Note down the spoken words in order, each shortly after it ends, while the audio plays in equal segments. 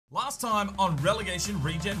Last time on Relegation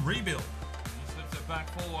Regen Rebuild. He slips it back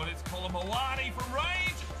forward. It's Colomawani from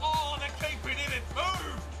range. Oh, they're keeping it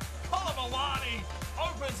moved. Colomawani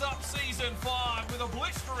opens up Season 5 with a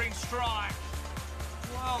blistering strike.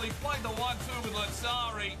 Well, he played the 1-2 with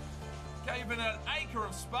Lazzari. Gave it an acre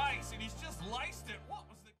of space, and he's just laced it. What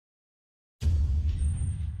was the...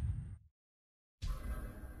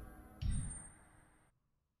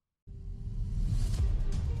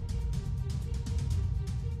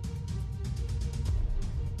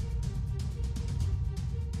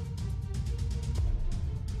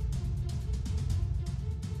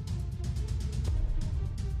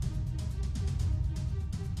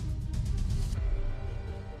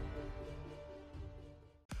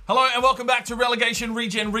 Hello and welcome back to Relegation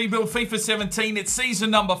Regen Rebuild FIFA 17. It's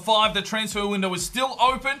season number 5. The transfer window is still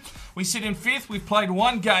open. We sit in 5th. We've played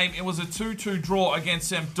one game. It was a 2-2 draw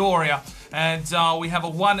against Sampdoria. And we have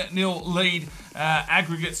a 1-0 lead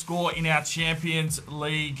aggregate score in our Champions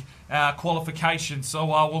League qualification. So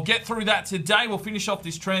we'll get through that today. We'll finish off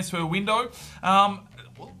this transfer window.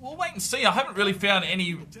 We'll wait and see. I haven't really found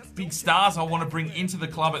any big stars I want to bring into the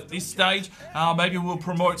club at this stage. Maybe we'll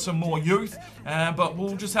promote some more youth, but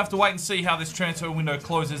we'll just have to wait and see how this transfer window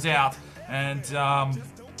closes out and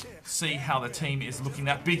see how the team is looking.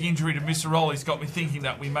 That big injury to Misseroli's got me thinking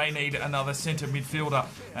that we may need another centre midfielder.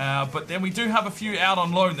 But then we do have a few out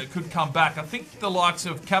on loan that could come back. I think the likes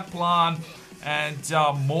of Kaplan and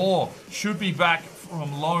Moore should be back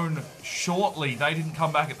from loan shortly. They didn't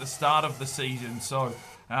come back at the start of the season, so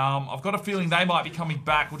I've got a feeling they might be coming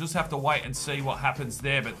back. We'll just have to wait and see what happens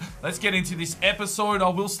there. But let's get into this episode. I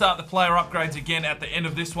will start the player upgrades again at the end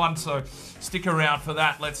of this one, so stick around for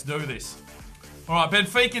that. Let's do this. All right,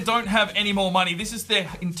 Benfica don't have any more money. This is their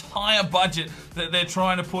entire budget that they're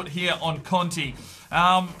trying to put here on Conti.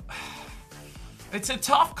 It's a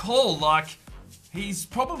tough call. Like, he's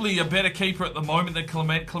probably a better keeper at the moment than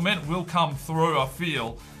Clement. Clement will come through, I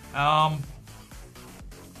feel.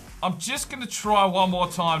 I'm just going to try one more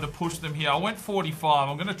time to push them here. I went 45.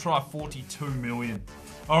 I'm going to try 42 million.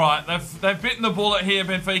 All right, they've bitten the bullet here,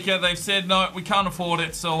 Benfica. They've said, no, we can't afford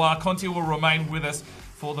it. So Conti will remain with us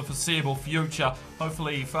for the foreseeable future.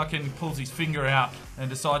 Hopefully he fucking pulls his finger out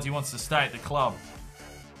and decides he wants to stay at the club.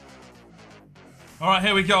 All right,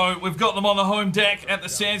 here we go. We've got them on the home deck at the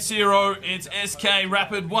San Siro. It's SK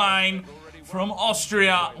Rapid Wayne from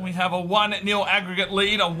Austria. We have a 1-0 aggregate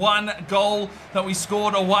lead, a 1 goal that we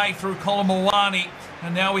scored away through Colomawani.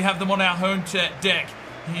 And now we have them on our home deck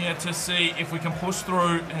here to see if we can push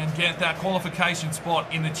through and get that qualification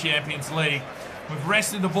spot in the Champions League. We've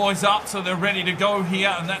rested the boys up so they're ready to go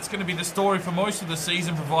here, and that's going to be the story for most of the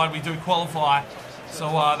season, provided we do qualify. So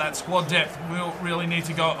that squad depth will really need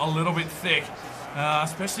to go a little bit thick.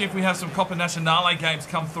 Especially if we have some Copa Nacionale games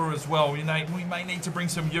come through as well. We may need to bring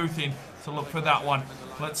some youth in to look for that one.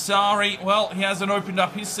 Lazzari, well, he hasn't opened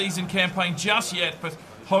up his season campaign just yet, but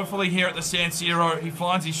hopefully here at the San Siro he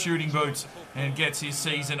finds his shooting boots and gets his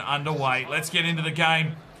season underway. Let's get into the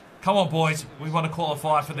game. Come on, boys. We want to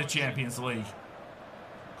qualify for the Champions League.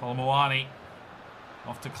 Colomawani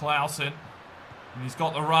off to Clausen. And he's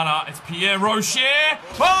got the runner. It's Pierre Rocher.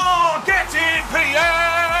 Oh, get in,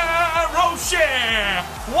 Pierre Rocher.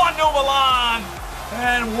 1-0 Milan.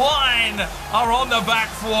 And Wine are on the back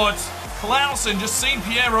foot. Clausen just seen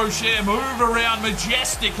Pierre Rocher move around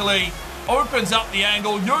majestically. Opens up the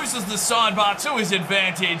angle. Uses the sidebar to his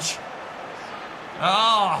advantage.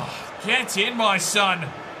 Oh, get in, my son.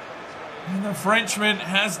 And the Frenchman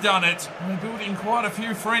has done it. We're building quite a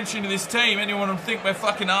few French into this team. Anyone would think we're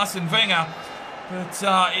fucking Arsene Wenger. But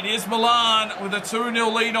it is Milan with a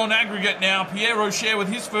 2-0 lead on aggregate now. Pierre Rocher with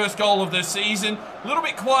his first goal of the season. A little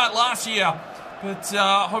bit quiet last year, but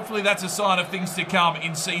hopefully that's a sign of things to come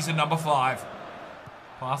in season number 5.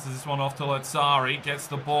 Passes this one off to Lazzari. Gets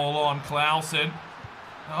the ball on Clausen.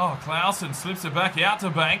 Oh, Clausen slips it back out to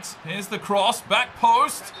Banks. Here's the cross. Back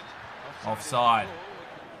post. Offside.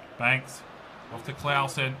 Banks. Off to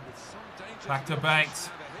Clausen. Back to Banks.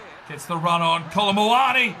 Gets the run on.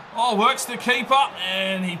 Colomawani. Oh, works the keeper.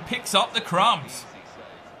 And he picks up the crumbs.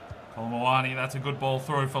 Colomawani, that's a good ball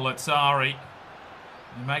through for Lazzari.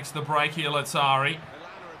 He makes the break here, Lazzari.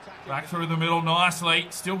 Back through the middle nicely.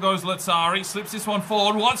 Still goes Lazzari. Slips this one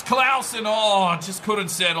forward. Wants Clausen. Oh, just couldn't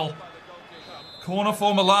settle. Corner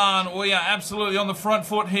for Milan. We are absolutely on the front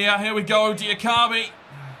foot here. Here we go. Diakabi.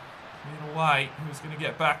 Get away. Who's going to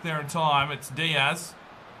get back there in time? It's Diaz.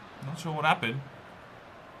 Not sure what happened.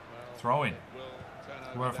 Throw in.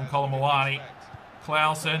 Word from Colomawani.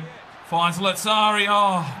 Clausen finds Lazzari.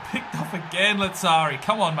 Oh, picked up again, Lazzari.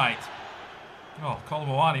 Come on, mate. Oh,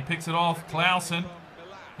 Colomawani picks it off. Clausen.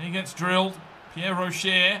 He gets drilled. Pierre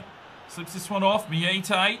Rocher slips this one off.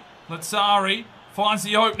 Miete. Lazzari finds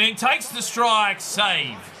the opening. Takes the strike.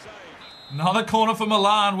 Save. Another corner for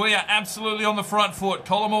Milan. We are absolutely on the front foot.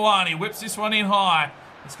 Colomawani whips this one in high.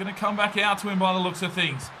 It's going to come back out to him by the looks of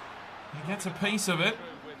things. He gets a piece of it.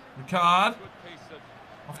 Ricard.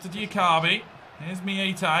 Off to Diakabi. There's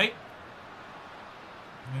Miete.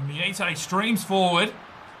 And Miete streams forward.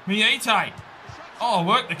 Miete. Oh,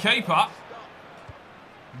 worked the keeper.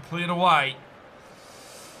 And cleared away.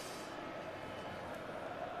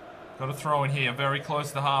 Got a throw in here. Very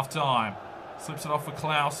close to half time. Slips it off for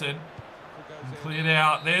Clausen. And cleared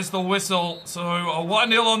out. There's the whistle. So a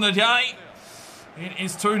 1-0 on the day. It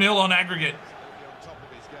is 2-0 on aggregate.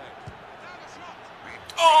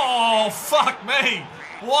 Oh, fuck me.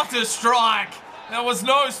 What a strike. There was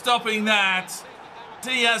no stopping that.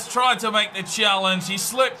 Diaz tried to make the challenge. He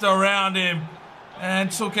slipped around him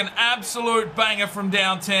and took an absolute banger from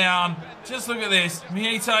downtown. Just look at this.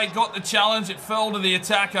 Miete got the challenge. It fell to the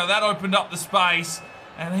attacker. That opened up the space.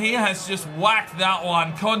 And he has just whacked that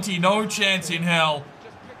one. Conti, no chance in hell.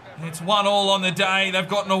 It's 1-1 on the day. They've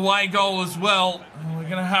got an away goal as well. And we're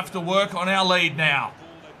going to have to work on our lead now.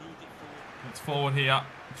 It's forward here.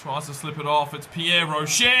 Tries to slip it off. It's Pierre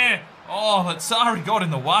Rocher. Oh, Lazzari got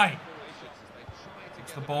in the way.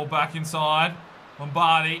 Takes the ball back inside.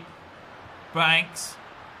 Lombardi. Banks.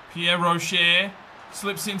 Pierre Rocher.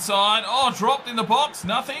 Slips inside. Oh, dropped in the box.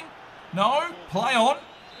 Nothing. No. Play on.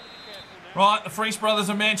 Right, the Freese brothers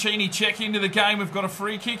and Mancini check into the game. We've got a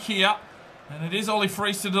free kick here. And it is Ollie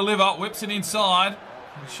Freese to deliver. Whips it inside.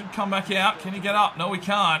 It should come back out. Can he get up? No, he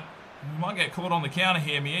can't. We might get caught on the counter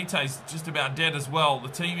here. Miete's just about dead as well. The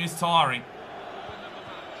team is tiring.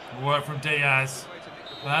 Work from Diaz.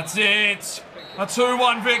 That's it. A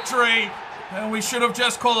 2-1 victory. And we should have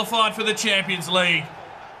just qualified for the Champions League.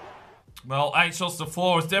 Well, 8 shots to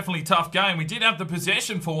 4 was definitely a tough game. We did have the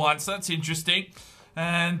possession for once. That's interesting.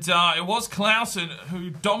 And it was Clausen who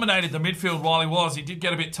dominated the midfield while he was. He did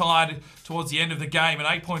get a bit tired towards the end of the game. An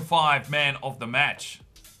 8.5 man of the match.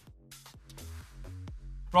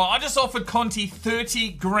 Right, I just offered Conti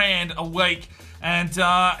 30 grand a week. And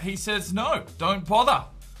he says, no, don't bother.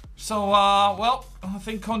 So, well, I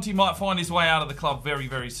think Conti might find his way out of the club very,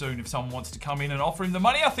 very soon. If someone wants to come in and offer him the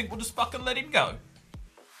money, I think we'll just fucking let him go.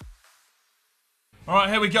 All right,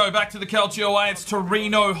 here we go. Back to the Calcio A. It's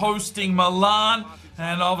Torino hosting Milan.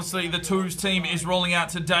 And obviously the Twos team is rolling out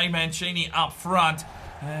today. Mancini up front.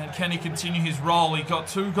 And can he continue his role? He got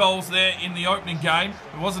 2 goals there in the opening game.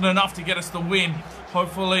 It wasn't enough to get us the win.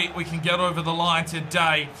 Hopefully we can get over the line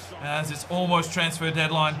today as it's almost transfer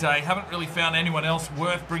deadline day. Haven't really found anyone else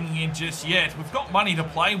worth bringing in just yet. We've got money to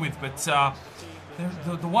play with, but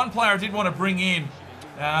the one player I did want to bring in,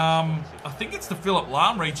 I think it's the Philipp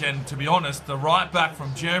Lahm regen, to be honest, the right back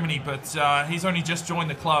from Germany, but he's only just joined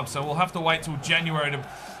the club, so we'll have to wait till January to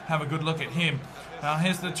have a good look at him.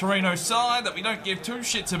 Here's the Torino side that we don't give 2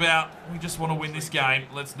 shits about. We just want to win this game.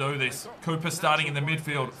 Let's do this. Cooper starting in the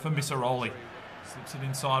midfield for Misseroli. Slips it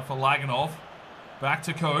inside for Laganov. Back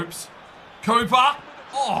to Coops. Cooper!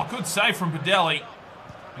 Oh, good save from Padelli.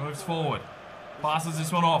 Moves forward. Passes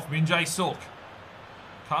this one off. Minjay Sook.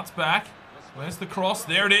 Cuts back. Where's the cross?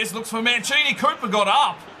 There it is. Looks for Mancini. Cooper got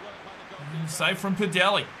up. Save from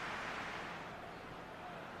Padelli.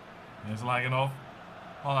 There's Laganov.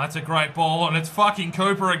 Oh, that's a great ball, and it's fucking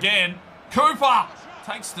Cooper again. Cooper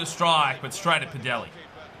takes the strike, but straight at Padelli.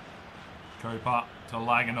 Cooper to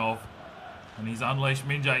Laganov. And he's unleashed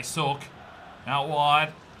Minjay Sook. Out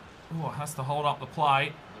wide. Oh, has to hold up the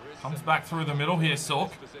play. Comes back through the middle here,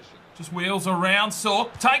 Sook. Just wheels around,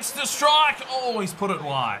 Sook. Takes the strike. Oh, he's put it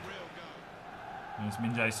wide. There's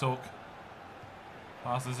Minjay Sook.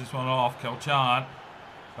 Passes this one off. Kelchan.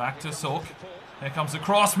 Back to Sook. Here comes the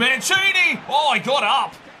cross. Mancini! Oh, he got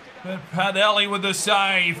up. But Padelli with the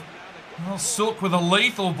save. Well, Sook with a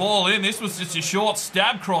lethal ball in. This was just a short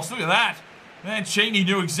stab cross. Look at that. Mancini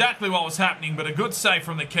knew exactly what was happening, but a good save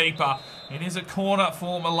from the keeper. It is a corner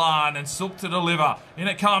for Milan, and Sook to deliver. In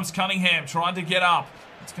it comes Cunningham, trying to get up.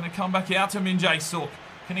 It's going to come back out to Minjay Sook.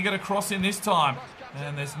 Can he get a cross in this time?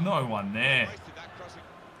 And there's no one there.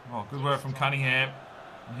 Oh, good work from Cunningham.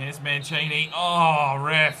 And here's Mancini. Oh,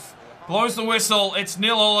 ref. Blows the whistle. It's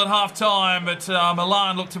 0-0 at half-time, but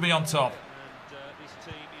Milan look to be on top.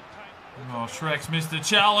 Oh, Shrek's missed the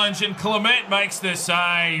challenge, and Clement makes the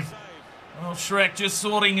save. Oh, Shrek just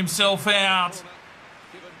sorting himself out.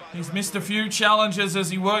 He's missed a few challenges as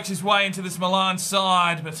he works his way into this Milan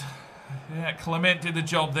side, but yeah, Clement did the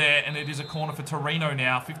job there, and it is a corner for Torino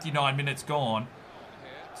now. 59 minutes gone.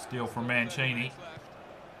 Steal from Mancini.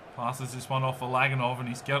 Passes this one off for Laganov, and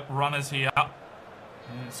he's got runners here.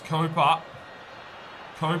 And it's Cooper.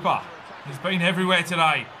 Cooper. He's been everywhere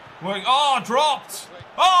today. Oh, dropped.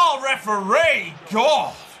 Oh, referee.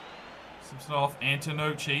 God. Slips it off.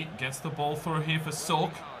 Antonucci gets the ball through here for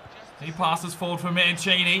Sook. He passes forward for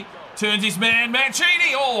Mancini. Turns his man.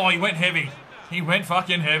 Mancini. Oh, he went heavy. He went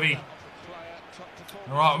fucking heavy.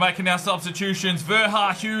 All right, we're making our substitutions.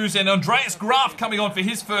 Verha, Hughes, and Andreas Graf coming on for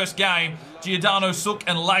his first game. Giordano, Sook,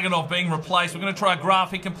 and Laganov being replaced. We're going to try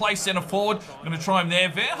Graf. He can play centre forward. We're going to try him there.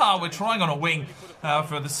 Verha, we're trying on a wing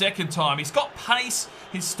for the second time. He's got pace.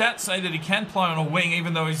 His stats say that he can play on a wing,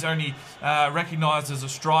 even though he's only recognised as a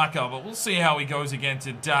striker. But we'll see how he goes again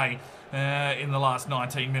today in the last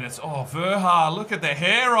 19 minutes. Oh, Verha, look at the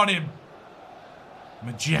hair on him.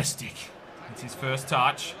 Majestic. That's his first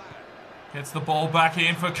touch. Gets the ball back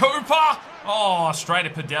in for Cooper. Oh, straight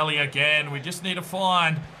at Padelli again. We just need to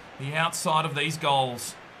find the outside of these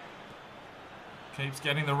goals. Keeps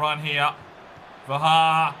getting the run here.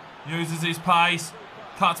 Vaha uses his pace.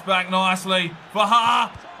 Cuts back nicely.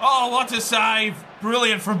 Vaha. Oh, what a save.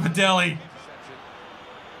 Brilliant from Padelli.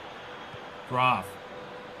 Graf.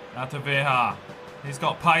 Out to Verha. He's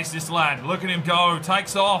got pace, this lad. Look at him go.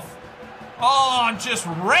 Takes off. Oh, and just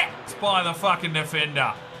wrecked by the fucking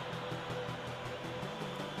defender.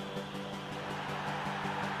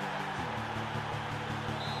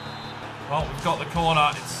 Well, we've got the corner.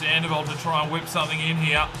 It's Sandoval to try and whip something in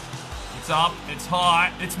here. It's up. It's high.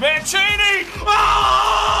 It's Mancini!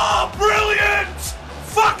 Oh, brilliant!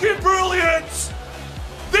 Fucking brilliant!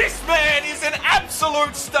 This man is an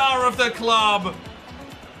absolute star of the club.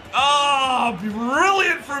 Oh,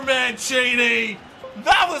 brilliant from Mancini.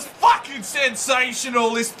 That was fucking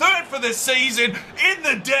sensational. His third for the season in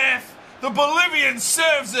the death. The Bolivian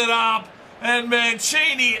serves it up. And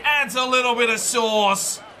Mancini adds a little bit of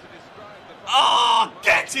sauce. Oh,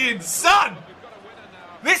 get in, son!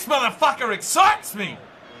 This motherfucker excites me!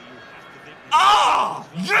 Oh,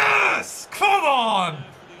 yes! Come on!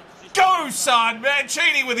 Go, son!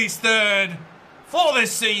 Mancini with his third for the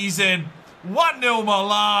season. 1-0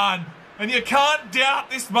 Milan. And you can't doubt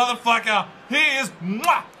this motherfucker. He is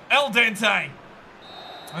el dente.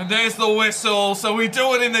 And there's the whistle. So we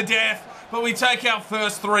do it in the death, but we take our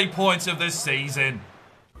first 3 points of this season.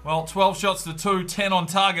 Well, 12 shots to 2, 10 on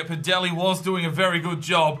target. Padelli was doing a very good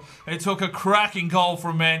job. It took a cracking goal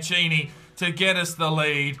from Mancini to get us the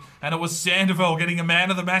lead. And it was Sandoval getting a man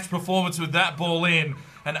of the match performance with that ball in.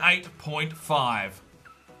 An 8.5.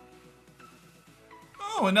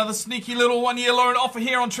 Oh, another sneaky little one-year loan offer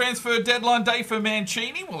here on transfer deadline day for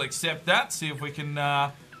Mancini. We'll accept that. See if we can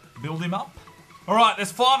build him up. All right,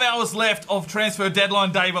 there's 5 hours left of transfer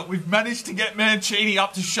deadline day, but we've managed to get Mancini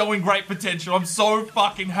up to showing great potential. I'm so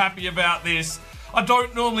fucking happy about this. I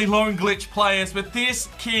don't normally loan glitch players, but this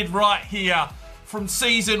kid right here from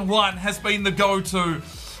season 1 has been the go-to.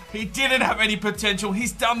 He didn't have any potential.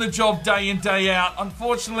 He's done the job day in, day out.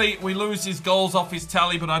 Unfortunately, we lose his goals off his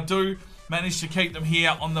tally, but I do manage to keep them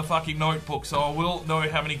here on the fucking notebook, so I will know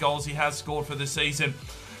how many goals he has scored for the season.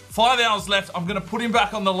 5 hours left. I'm going to put him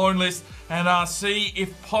back on the loan list and see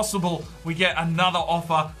if possible we get another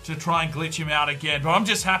offer to try and glitch him out again. But I'm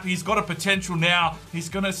just happy he's got a potential now. He's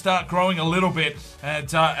going to start growing a little bit,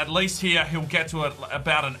 and at least here he'll get to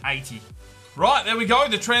about an 80. Right, there we go.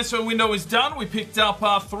 The transfer window is done. We picked up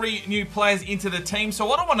 3 new players into the team. So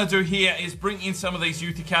what I want to do here is bring in some of these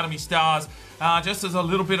Youth Academy stars just as a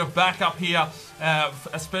little bit of backup here,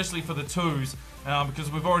 especially for the twos.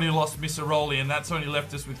 Because we've already lost Misseroli, and that's only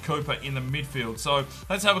left us with Cooper in the midfield. So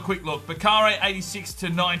let's have a quick look. Bakare, 86 to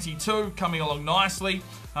 92, coming along nicely.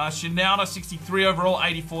 Shinauda, 63 overall,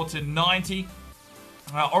 84 to 90.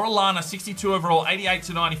 Orellana, 62 overall, 88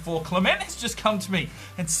 to 94. Clement has just come to me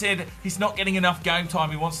and said he's not getting enough game time.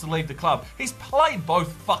 He wants to leave the club. He's played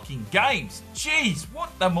both fucking games. Jeez, what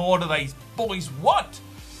the more do these boys want?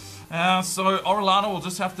 So Orellana will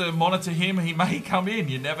just have to monitor him. He may come in.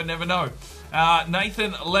 You never know.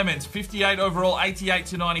 Nathan Lemons, 58 overall, 88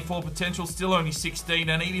 to 94 potential, still only 16.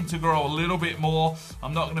 I need him to grow a little bit more.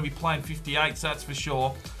 I'm not going to be playing 58s, that's for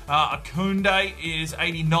sure. Akunde is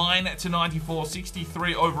 89 to 94,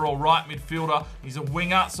 63 overall right midfielder. He's a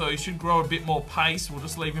winger, so he should grow a bit more pace. We'll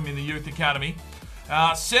just leave him in the youth academy.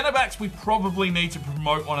 Centre backs, we probably need to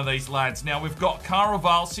promote one of these lads. Now, we've got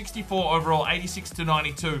Caraval, 64 overall, 86 to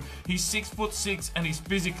 92. He's 6'6" and he's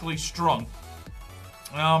physically strong.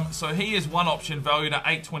 So he is one option valued at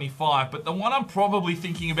 825, but the one I'm probably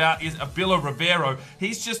thinking about is Abila Ribeiro.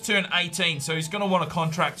 He's just turned 18, so he's going to want a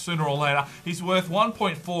contract sooner or later. He's worth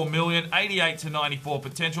 1.4 million, 88 to 94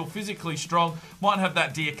 potential, physically strong, might have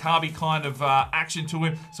that Diakabi kind of action to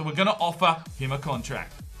him, so we're going to offer him a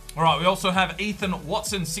contract. All right, we also have Ethan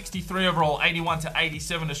Watson, 63 overall, 81 to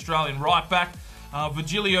 87 Australian right back.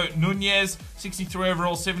 Virgilio Nunez, 63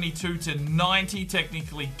 overall, 72 to 90,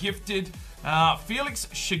 technically gifted. Felix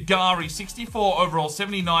Shigari, 64 overall,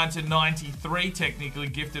 79 to 93, technically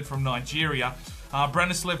gifted from Nigeria.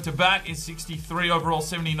 Branislav Tabat is 63 overall,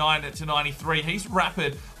 79 to 93. He's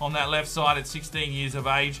rapid on that left side at 16 years of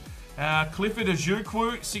age. Clifford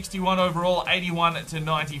Ojukwu, 61 overall, 81 to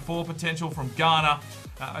 94, potential from Ghana.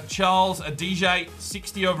 Charles Adije,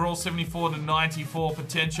 60 overall, 74 to 94,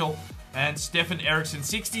 potential. And Stefan Eriksson,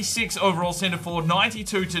 66 overall, centre forward,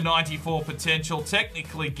 92 to 94, potential,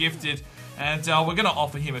 technically gifted. And we're going to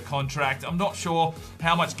offer him a contract. I'm not sure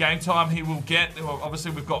how much game time he will get.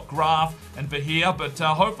 Obviously, we've got Graf and Vahir, but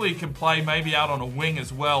hopefully he can play maybe out on a wing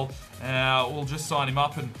as well. We'll just sign him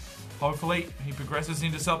up and hopefully he progresses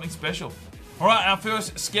into something special. All right, our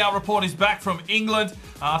first scout report is back from England.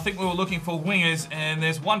 I think we were looking for wingers, and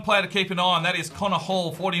there's one player to keep an eye on. That is Connor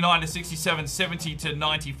Hall, 49 to 67, 70 to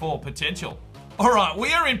 94 potential. All right,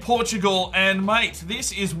 we are in Portugal, and mate,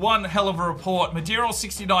 this is one hell of a report. Madeiro,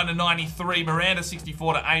 69 to 93, Miranda,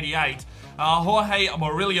 64 to 88. Jorge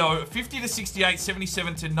Murillo, 50 to 68,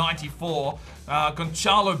 77 to 94.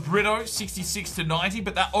 Gonçalo Brito, 66 to 90,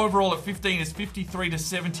 but that overall at 15 is 53 to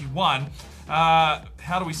 71.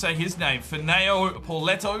 How do we say his name? Fernando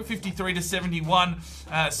Pauletto, 53 to 71,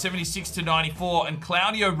 76 to 94, and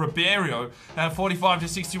Claudio Ribeiro, 45 to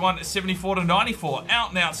 61, 74 to 94. Out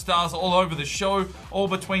and out stars all over the show, all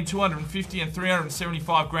between 250 and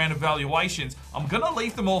 375 grand evaluations. I'm gonna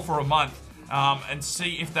leave them all for a month and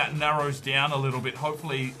see if that narrows down a little bit.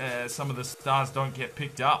 Hopefully, some of the stars don't get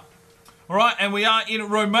picked up. All right, and we are in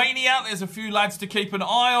Romania. There's a few lads to keep an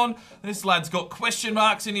eye on. This lad's got question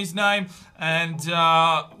marks in his name, and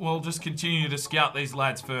we'll just continue to scout these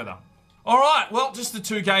lads further. All right, well, just the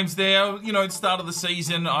 2 games there. You know, at the start of the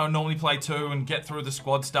season, I normally play 2 and get through the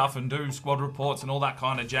squad stuff and do squad reports and all that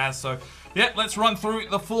kind of jazz. So, yeah, let's run through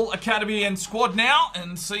the full academy and squad now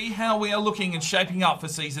and see how we are looking and shaping up for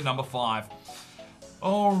season number 5.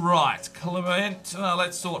 All right, Clement,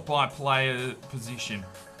 let's sort by player position.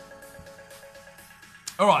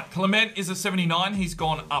 All right, Clement is a 79, he's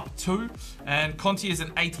gone up 2. And Conti is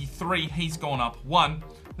an 83, he's gone up 1.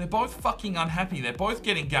 They're both fucking unhappy. They're both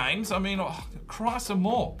getting games. I mean, cry some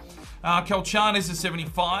more. Kelchan is a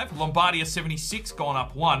 75. Lombardi is 76, gone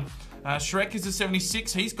up 1. Shrek is a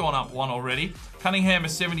 76, he's gone up 1 already. Cunningham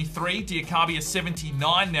is 73. Diakabi is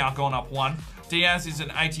 79, now gone up 1. Diaz is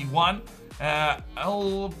an 81.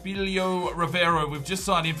 Elbilio Rivero, we've just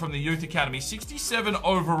signed in from the Youth Academy. 67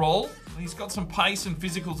 overall. He's got some pace and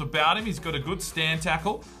physicals about him. He's got a good stand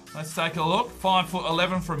tackle. Let's take a look.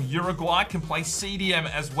 5'11" from Uruguay. Can play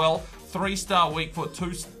CDM as well. 3-star weak foot,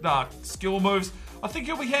 2-star skill moves. I think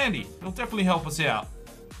he'll be handy. He'll definitely help us out.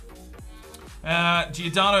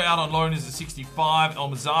 Giordano out on loan is a 65. El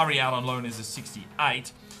Mazzari out on loan is a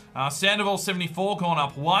 68. Sandoval 74, gone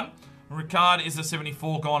up 1. Ricard is a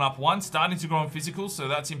 74, gone up 1. Starting to grow in physicals, so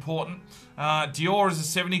that's important. Dior is a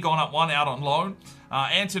 70, gone up 1, out on loan.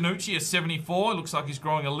 Antonucci is 74. Looks like he's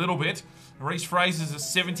growing a little bit. Reece Fraser's a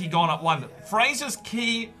 70, gone up 1. Fraser's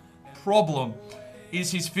key problem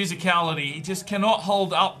is his physicality. He just cannot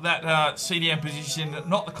hold up that CDM position.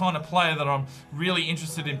 Not the kind of player that I'm really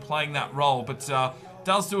interested in playing that role, but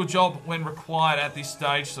does do a job when required at this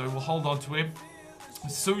stage, so we'll hold on to him.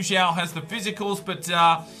 Su Xiao has the physicals, but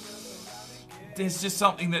there's just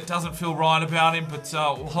something that doesn't feel right about him, but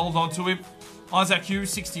we'll hold on to him. Isaac Hughes,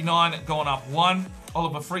 69, gone up 1.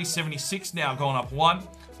 Oliver Free, 76, now gone up 1.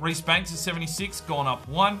 Reece Banks is 76, gone up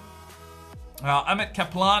 1. Amit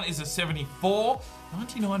Kaplan is a 74,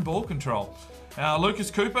 99 ball control. Lucas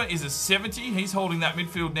Cooper is a 70, he's holding that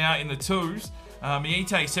midfield now in the 2s.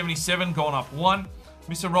 Miete, 77, gone up 1.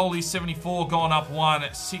 Misaroli, 74, gone up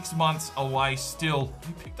 1, 6 months away still.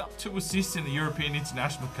 He picked up 2 assists in the European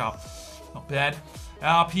International Cup. Not bad.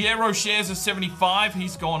 Pierre Rocher's a 75,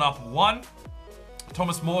 he's gone up 1.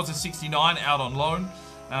 Thomas Moore's a 69, out on loan.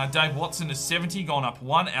 Dave Watson is 70, gone up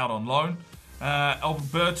 1, out on loan.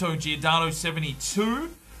 Alberto Giordano, 72.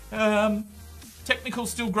 Technical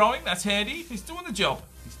still growing, that's handy. He's doing the job.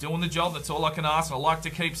 He's doing the job, that's all I can ask. I like to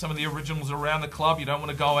keep some of the originals around the club. You don't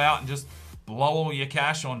want to go out and just blow all your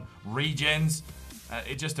cash on regens.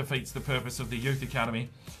 It just defeats the purpose of the Youth Academy.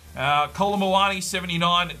 Kolomowani,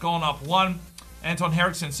 79, gone up 1. Anton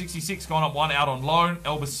Henriksen, 66, gone up 1, out on loan.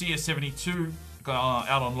 Elbasia, 72,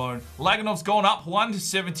 out on loan. Laganov's gone up 1 to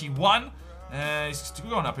 71. He's still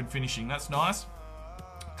going up in finishing, that's nice.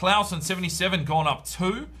 Clausen, 77, gone up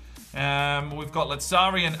 2. We've got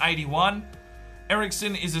Latsarian, 81.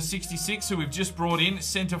 Ericsson is a 66 who we've just brought in.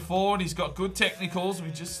 Centre forward, he's got good technicals.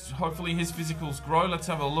 Hopefully his physicals grow. Let's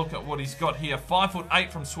have a look at what he's got here.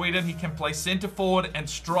 5'8" from Sweden. He can play centre forward and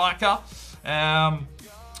striker.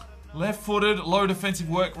 Left-footed, low defensive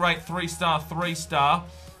work rate, 3-star, 3-star.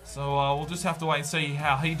 So we'll just have to wait and see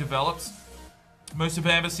how he develops. Musa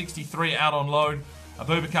Bamba, 63, out on loan.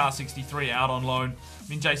 Abubakar, 63, out on loan.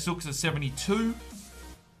 Minjay Sooks is 72.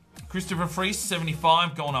 Christopher Fries,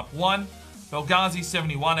 75, gone up 1. Belghazi,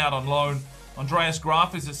 71, out on loan. Andreas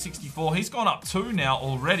Graf is a 64. He's gone up 2 now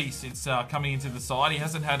already since coming into the side. He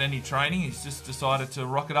hasn't had any training. He's just decided to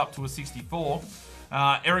rocket up to a 64.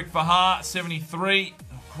 Eric Fahar, 73.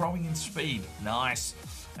 Growing in speed. Nice.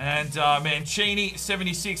 And Mancini,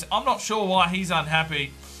 76. I'm not sure why he's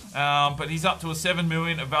unhappy, but he's up to a 7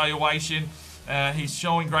 million evaluation. He's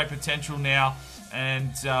showing great potential now.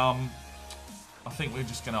 And I think we're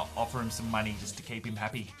just going to offer him some money just to keep him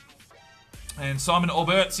happy. And Simon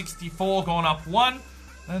Aubert, 64, gone up 1.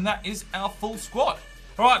 And that is our full squad.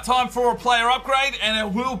 All right, time for a player upgrade. And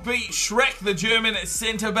it will be Shrek, the German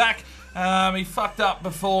centre-back. He fucked up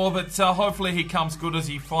before, but hopefully he comes good as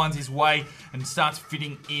he finds his way and starts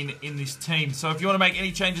fitting in this team. So if you want to make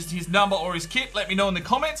any changes to his number or his kit, let me know in the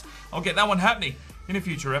comments. I'll get that one happening in a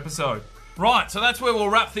future episode. Right, so that's where we'll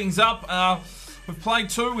wrap things up. We've played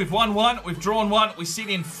 2, we've won 1, we've drawn 1, we sit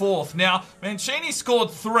in 4th. Now, Mancini scored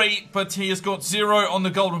 3, but he has got 0 on the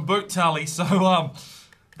Golden Boot tally, so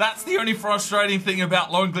that's the only frustrating thing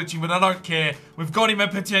about loan glitching, but I don't care. We've got him at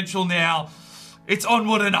potential now. It's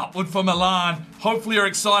onward and upward for Milan. Hopefully you're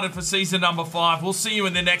excited for season number 5. We'll see you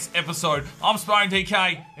in the next episode. I'm Sparring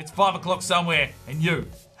DK. It's 5 o'clock somewhere, and you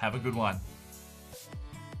have a good one.